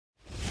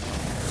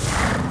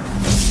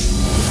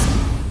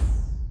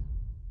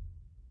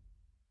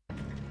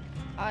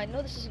I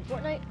know this isn't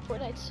Fortnite.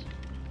 Fortnite's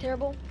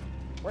terrible,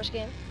 worst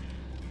game.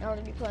 Now we're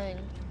gonna be playing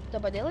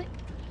Dead by Daylight.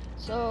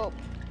 So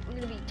we're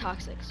gonna be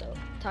toxic. So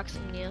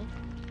toxic Neo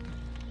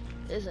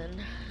is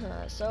in.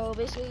 So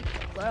basically,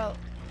 we're out.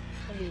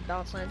 It's gonna be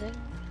balance landing,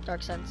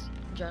 dark sense,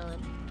 adrenaline,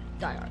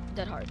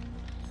 dead hard,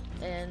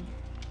 and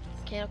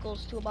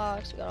mechanicals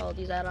toolbox. We got all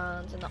these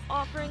add-ons, and the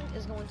offering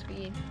is going to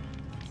be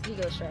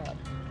Ego Shroud.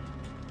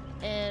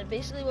 And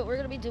basically, what we're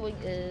gonna be doing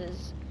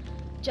is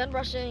gen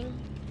rushing,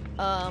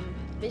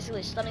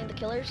 basically stunning the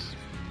killers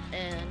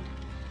and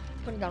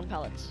putting down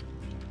pallets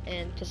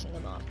and pissing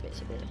them off,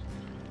 basically.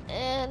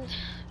 And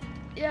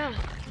yeah,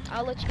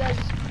 I'll let you guys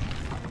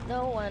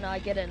know when I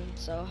get in,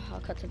 so I'll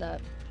cut to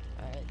that.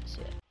 Alright,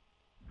 see ya.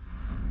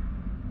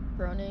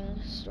 Running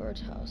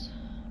storage house,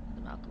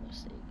 an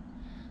alchemist steak.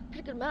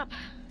 Pretty good map.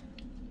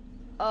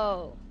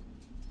 Oh.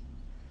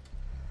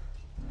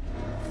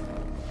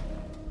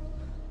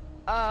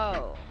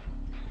 Oh.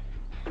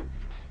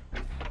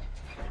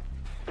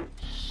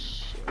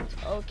 Shit.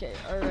 Okay,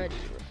 already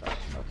we're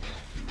fucked.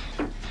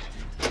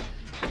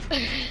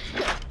 Okay.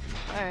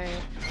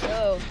 Alright,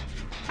 so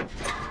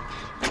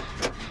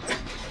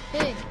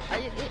pig.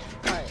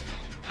 Alright.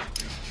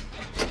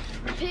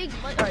 Pig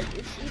might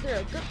it's either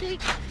a good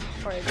pig,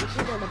 or it's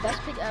either the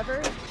best pig ever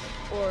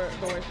or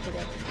the worst pig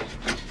ever.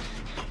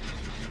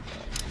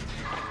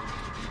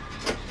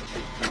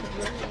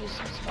 We're gonna use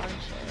some spawn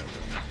share.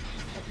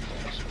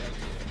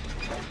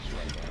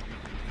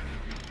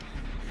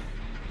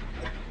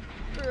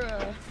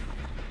 Bruh.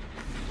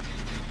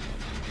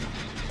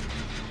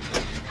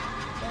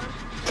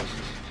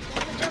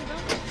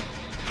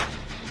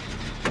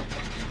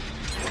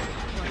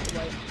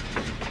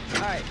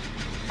 Alright,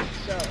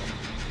 so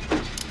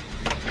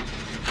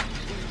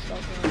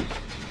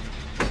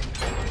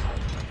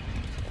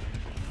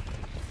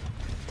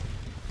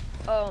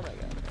oh my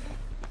god.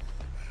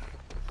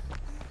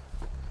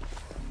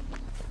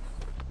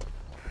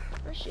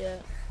 Where's she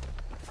at?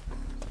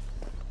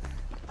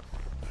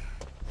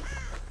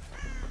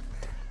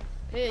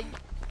 Pig.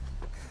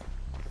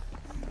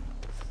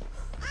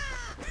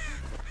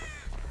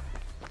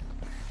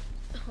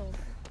 Oh.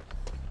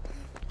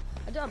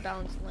 I do a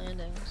balanced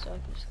landing, so I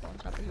can just go on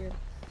top of here.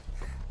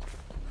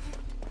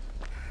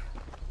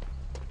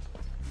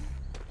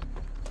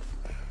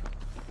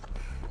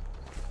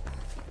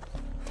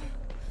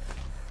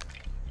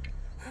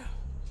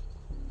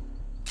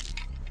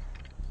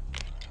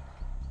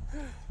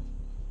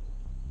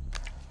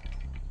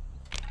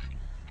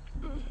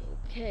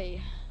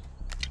 Okay.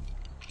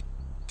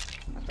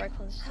 After I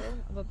cleanse this,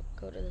 I'm gonna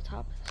go to the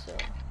top, so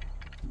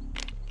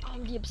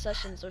I'm the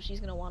obsession, so she's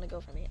gonna want to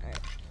go for me. Alright.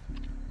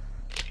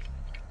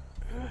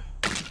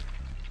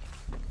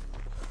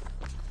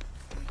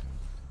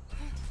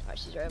 Alright,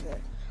 she's right over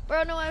there.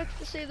 Bro, no, I have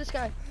to save this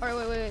guy.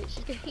 Alright, wait.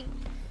 She's getting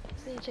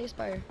chased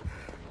by her.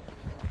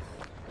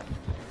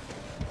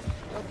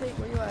 Oh, pig,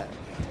 where you at?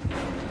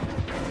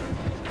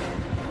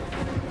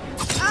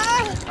 Ah!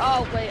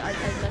 Oh, wait, I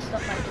messed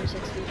up my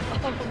 360.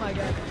 Oh my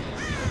god.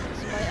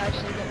 This might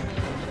actually get me in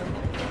trouble.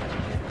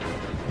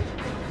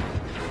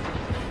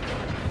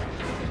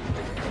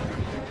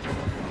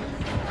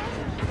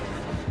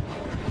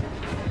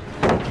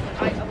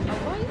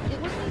 It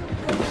wasn't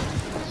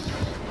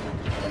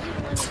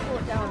even let me pull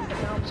it down, but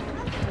now I'm just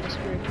kind of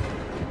screwed.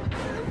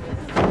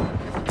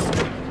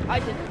 I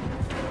didn't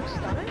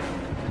stun it?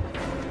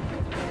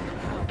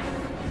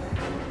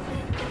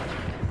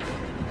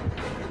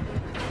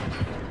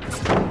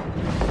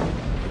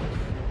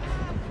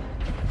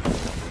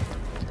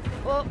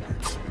 Oh.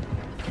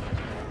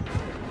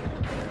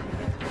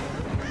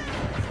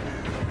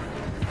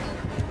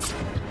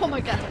 Oh my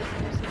god.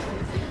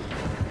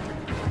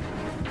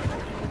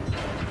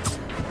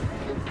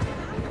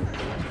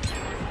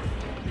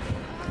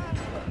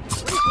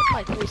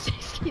 My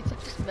 360s, I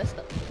just messed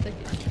up the thing.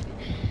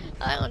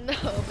 I don't know,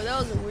 but that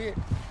was weird.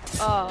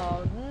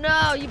 Oh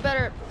no, you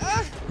better.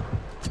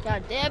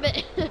 God damn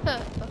it.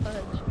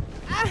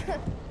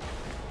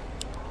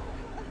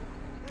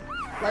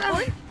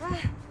 Luckily?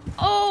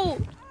 Oh!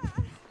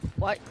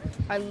 What?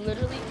 I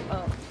literally,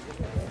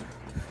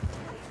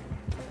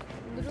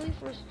 literally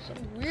for some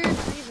weird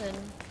reason.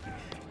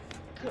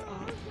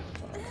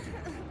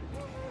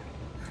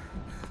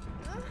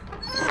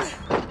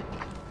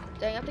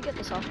 Dang, I have to get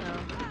this off now.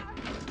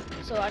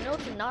 So I know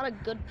it's not a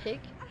good pig.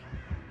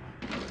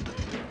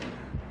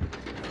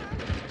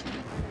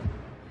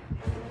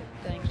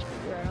 Dang, she's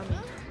right on me.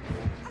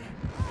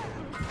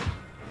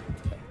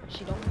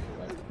 She don't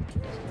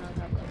does not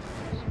have legs.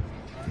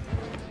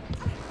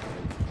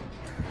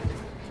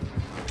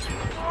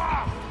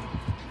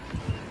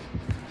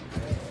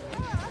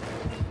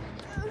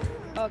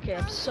 Okay,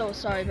 I'm so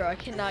sorry, bro. I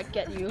cannot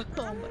get you.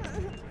 Oh my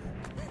god.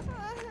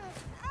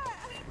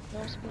 No,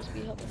 I'm supposed to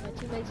be helping my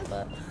teammates,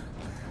 but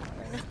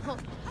right now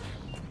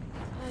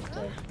I have to.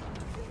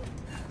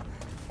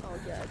 Oh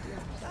yeah, I do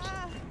have to touch it.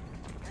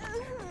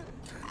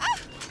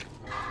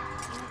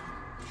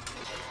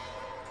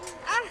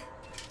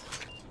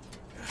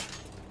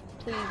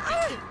 Please.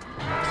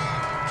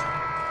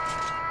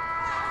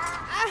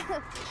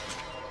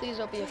 Please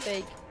don't be a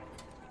fake.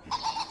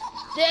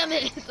 Damn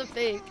it, it's a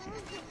fake.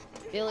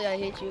 Billy, I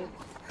hate you.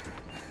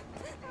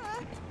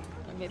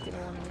 I may be the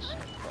one in this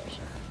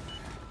situation.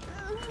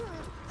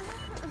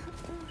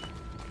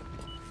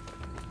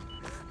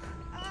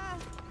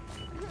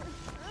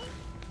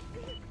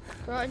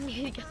 Bro, I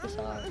need to get this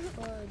off.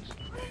 Fudge.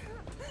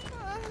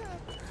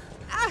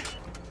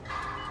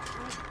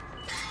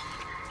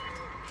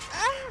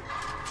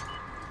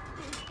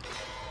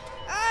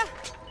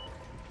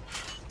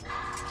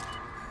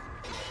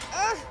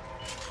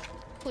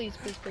 Please,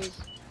 please, please.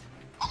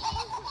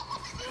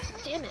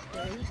 Damn it,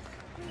 Billy.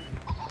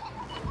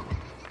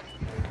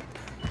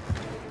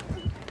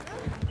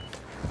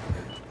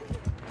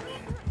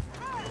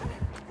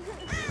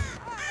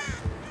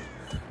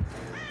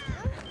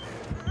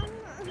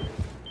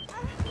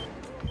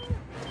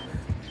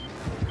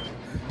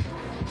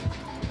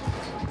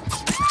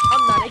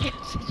 I'm not in a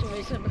good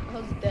situation, but I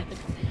was dead.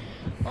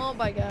 Oh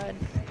my god.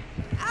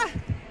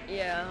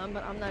 Yeah, I'm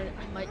not. I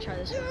might try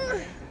this one.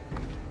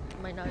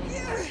 I might not even.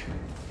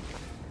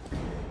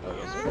 Oh,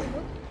 is there a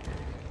hook?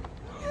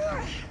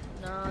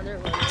 No, there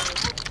was.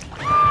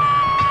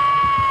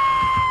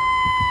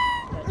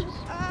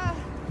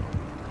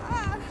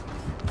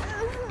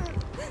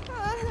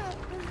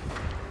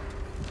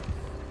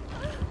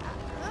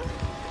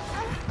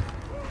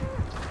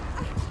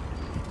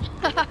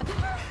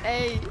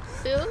 Hey,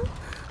 Phil?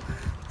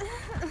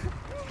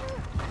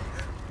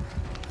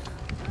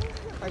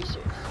 Are you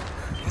serious?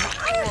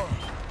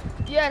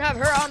 Yeah, and have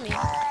her on me.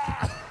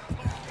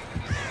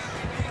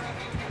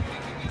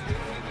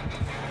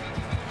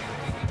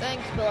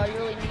 Thanks, Bill. I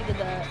really needed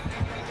that.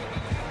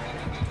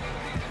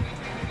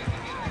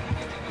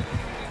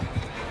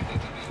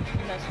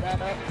 Mess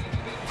that up.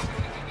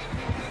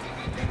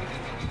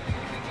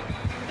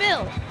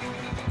 Bill!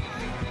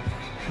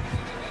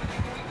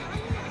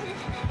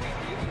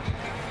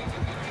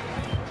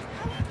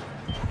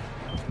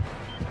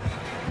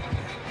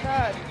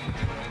 God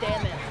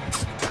damn it.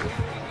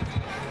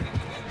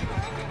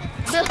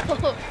 Bill!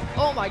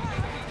 Oh my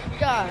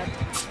god.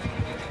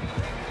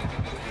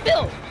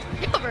 Bill!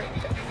 Cover!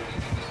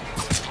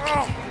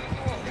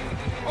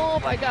 Oh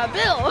my god,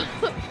 Bill!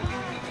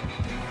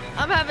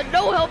 I'm having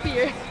no help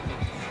here.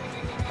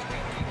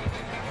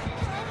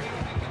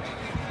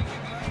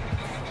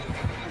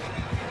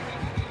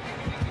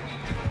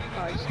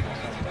 Oh, I just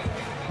messed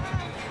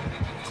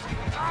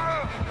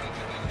up.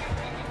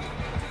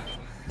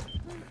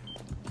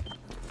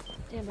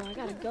 Damn, bro, I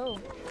gotta go.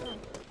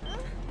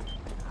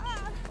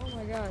 Oh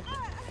my god.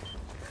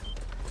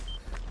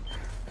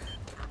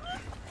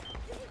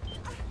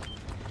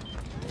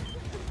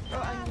 Bro,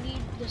 I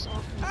need this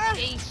off me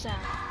ASAP.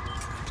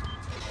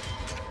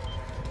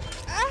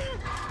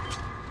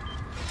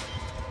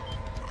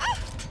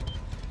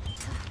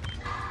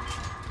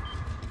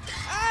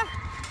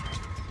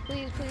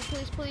 Please, please,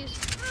 please, please.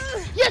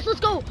 Yes, let's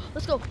go!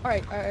 Let's go!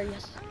 Alright,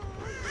 yes.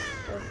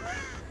 Go.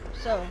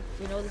 So,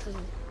 we know this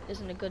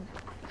isn't a good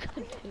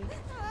day.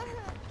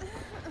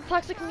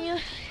 Toxic Mia,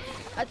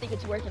 I think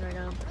it's working right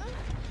now.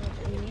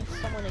 We need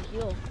someone to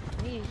heal.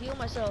 I need to heal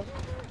myself.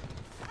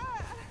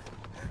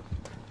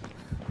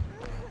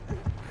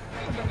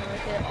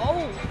 Right there.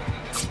 Oh!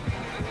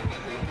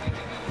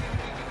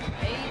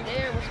 Hey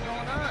there, what's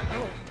going on?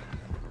 Oh.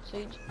 So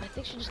I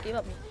think she just gave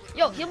up me.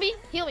 Yo, heal me!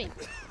 Heal me!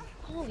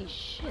 Holy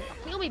shit.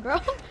 Heal me, bro!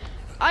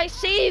 I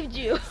saved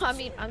you! I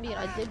mean,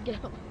 I did get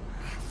him.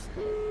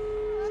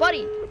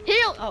 Buddy,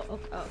 heal! Oh,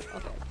 okay.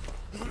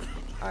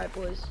 Alright,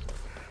 boys.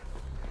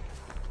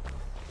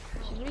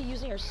 She's gonna be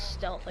using her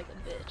stealth like a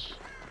bitch.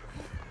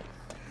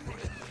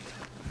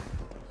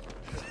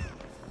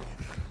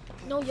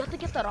 No, you have to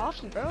get that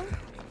off you, bro.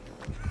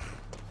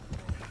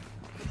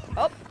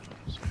 Oh,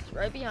 she's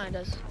right behind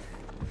us.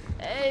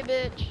 Hey,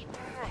 bitch.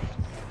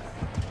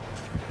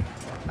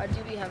 I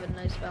do be having a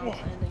nice balance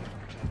landing.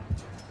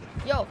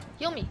 Yo,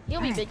 heal me,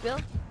 Big Bill.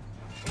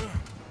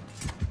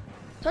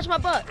 Touch my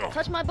butt,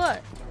 touch my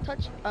butt.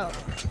 Touch, oh.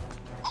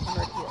 I'm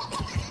already healed.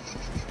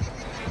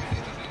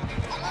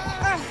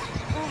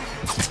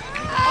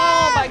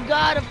 Oh my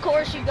god, of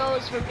course she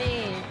goes for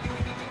me.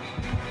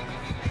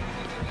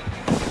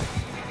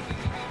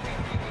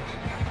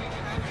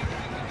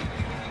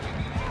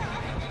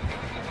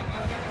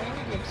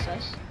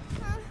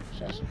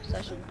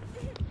 Session.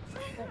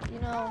 You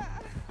know,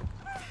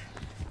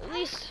 at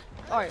least,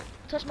 alright,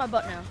 touch my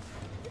butt now.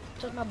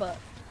 Touch my butt.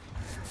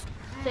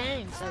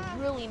 Thanks, I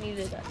really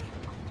needed that.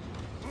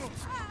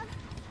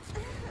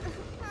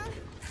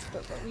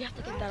 But we have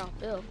to get that off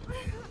Bill.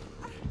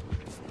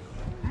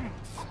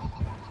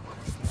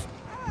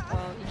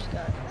 Oh, he just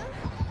got it.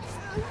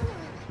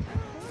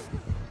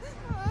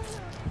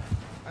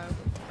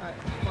 Alright,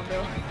 come on,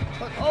 Bill.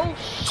 Oh,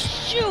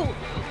 shoot!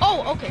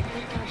 Oh, okay,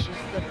 thank God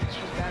she's good.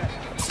 She's bad at that.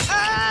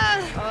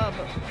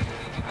 But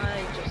I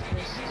just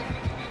missed.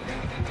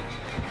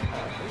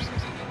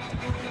 360.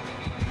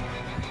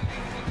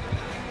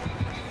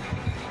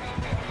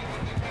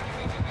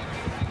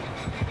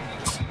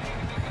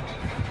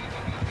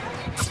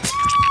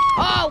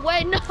 Oh,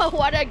 wait, no!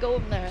 Why did I go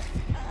in there?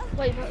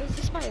 Wait, but is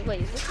this my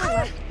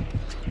last?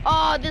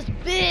 Oh, this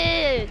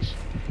bitch!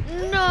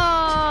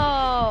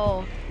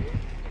 No!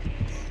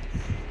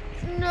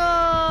 No!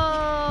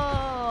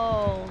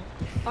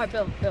 Alright,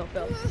 Bill.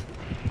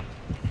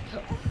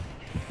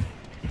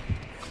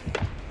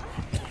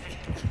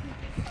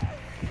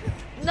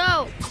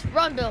 No!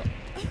 Run, Bill.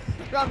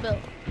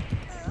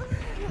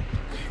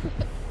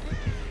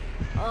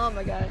 Oh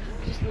my god,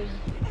 just losing.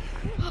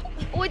 Oh,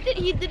 wait, did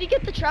he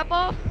get the trap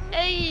off?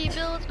 Hey,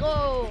 Bill, let's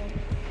go.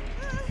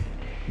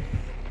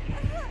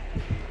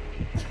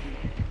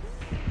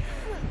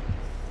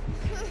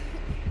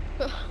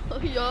 Oh,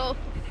 yo.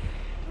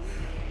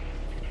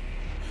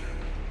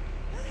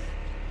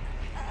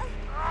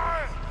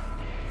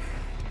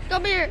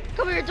 Come here,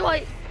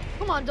 Dwight.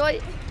 Come on,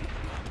 Dwight.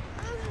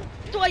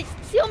 Dwight,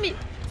 heal me.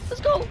 Let's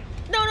go.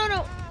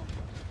 No.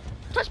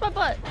 Touch my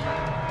butt.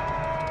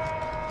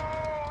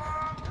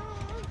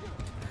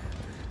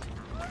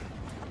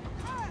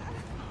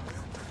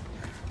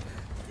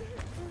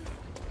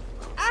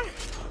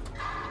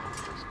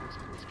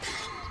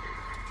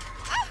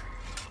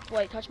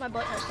 Wait, touch my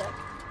butt in a sec.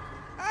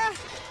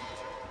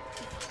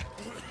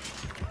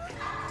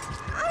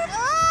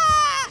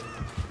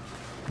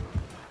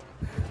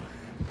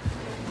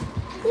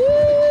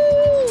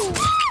 Ooh!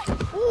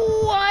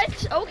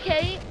 What?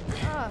 Okay.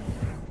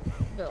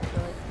 Bill,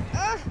 really?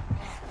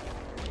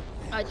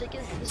 I think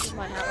this is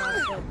my hat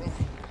on.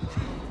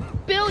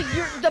 Bill,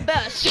 you're the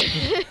best.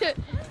 Okay,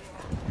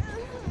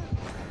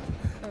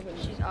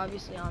 she's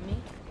obviously on me.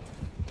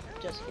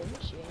 Just kidding,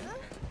 she ain't.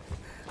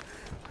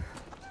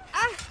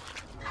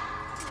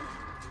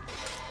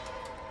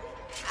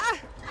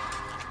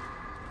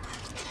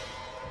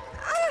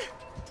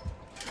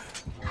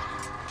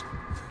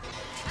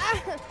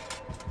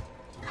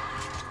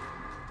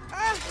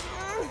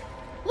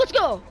 Let's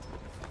go!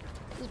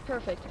 This is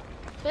perfect.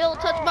 Bill,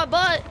 touch my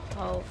butt!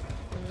 Oh,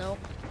 nope.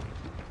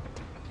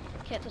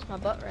 Can't touch my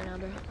butt right now,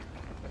 bro.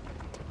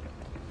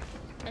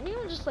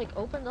 Anyone just like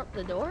opened up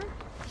the door?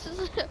 This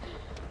is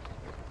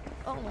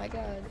oh my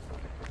god.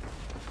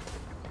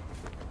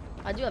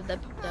 I do have dead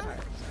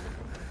hearts.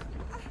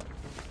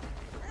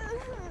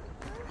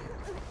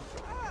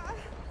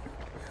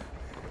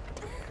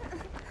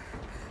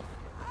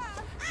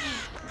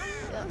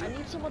 Yeah, I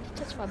need someone to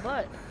touch my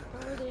butt.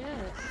 Where are they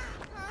at?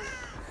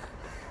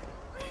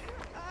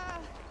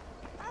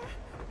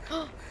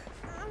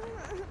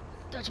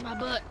 Touch my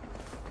butt.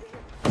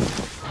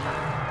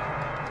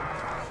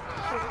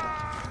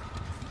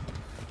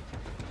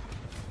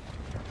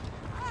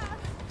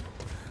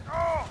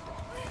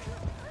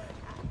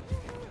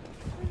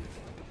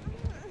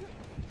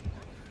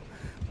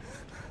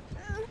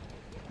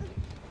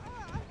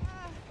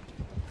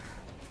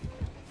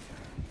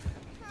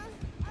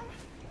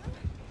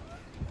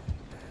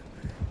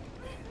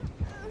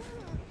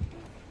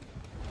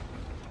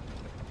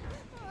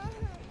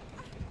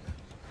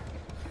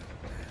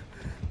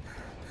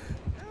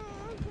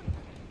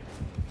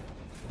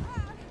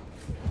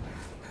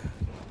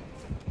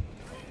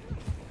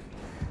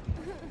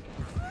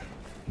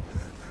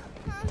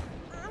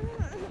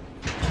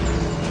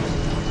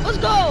 Let's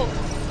go!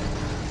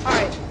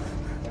 Alright.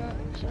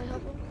 Should I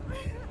help him?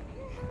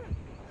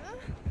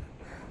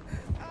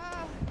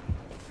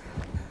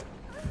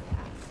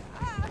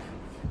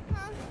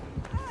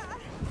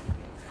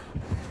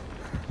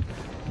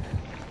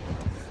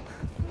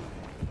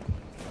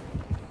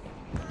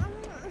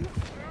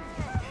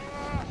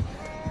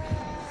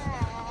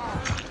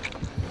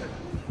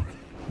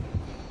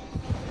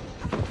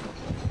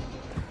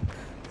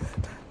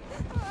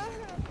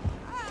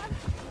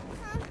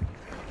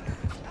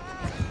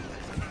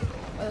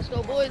 Let's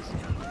go, boys.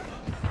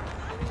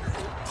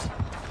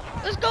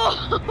 Let's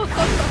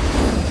go!